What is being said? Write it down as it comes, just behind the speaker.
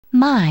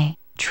My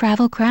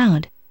Travel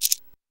Crowd.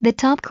 The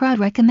top crowd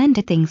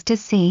recommended things to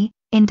see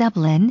in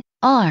Dublin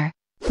are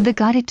the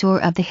guided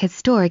tour of the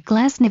historic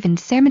Glasnevin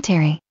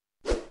Cemetery.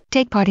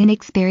 Take part in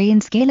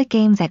experience Gaelic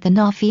games at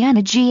the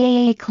Fianna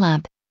GAA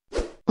Club.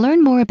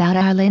 Learn more about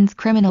Ireland's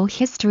criminal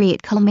history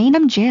at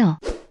Kilmainham Gaol.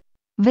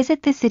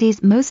 Visit the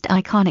city's most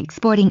iconic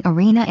sporting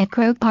arena at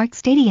Croke Park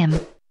Stadium.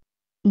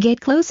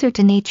 Get closer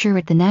to nature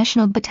at the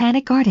National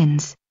Botanic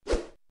Gardens.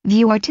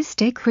 View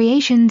artistic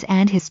creations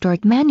and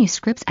historic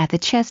manuscripts at the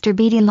Chester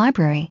Beatty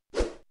Library.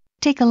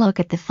 Take a look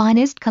at the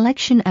finest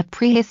collection of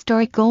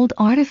prehistoric gold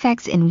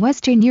artifacts in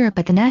Western Europe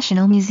at the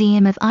National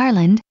Museum of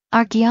Ireland,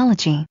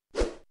 Archaeology.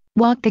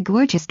 Walk the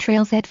gorgeous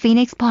trails at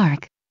Phoenix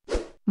Park.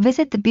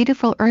 Visit the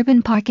beautiful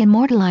urban park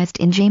immortalized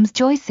in James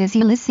Joyce's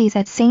Ulysses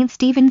at St.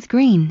 Stephen's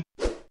Green.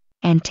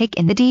 And take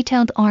in the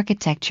detailed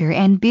architecture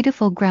and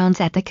beautiful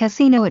grounds at the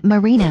casino at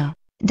Marino.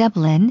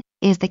 Dublin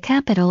is the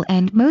capital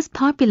and most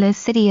populous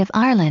city of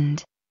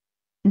Ireland.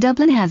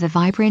 Dublin has a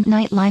vibrant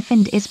nightlife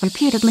and is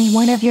reputedly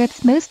one of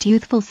Europe's most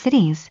youthful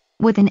cities,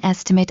 with an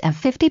estimate of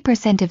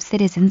 50% of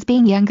citizens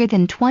being younger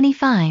than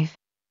 25.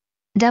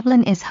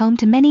 Dublin is home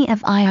to many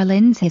of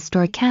Ireland's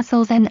historic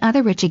castles and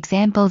other rich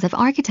examples of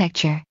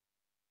architecture.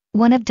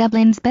 One of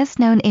Dublin's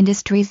best-known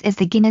industries is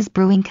the Guinness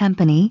Brewing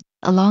Company,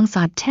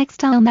 alongside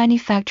textile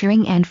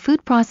manufacturing and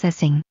food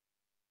processing.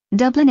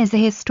 Dublin is a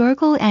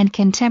historical and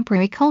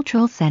contemporary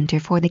cultural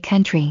centre for the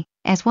country,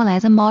 as well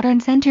as a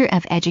modern centre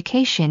of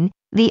education,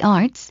 the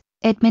arts,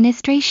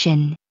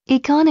 administration,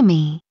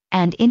 economy,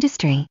 and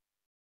industry.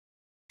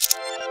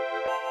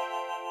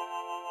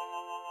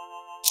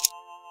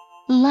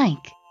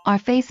 Like our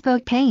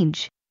Facebook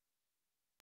page.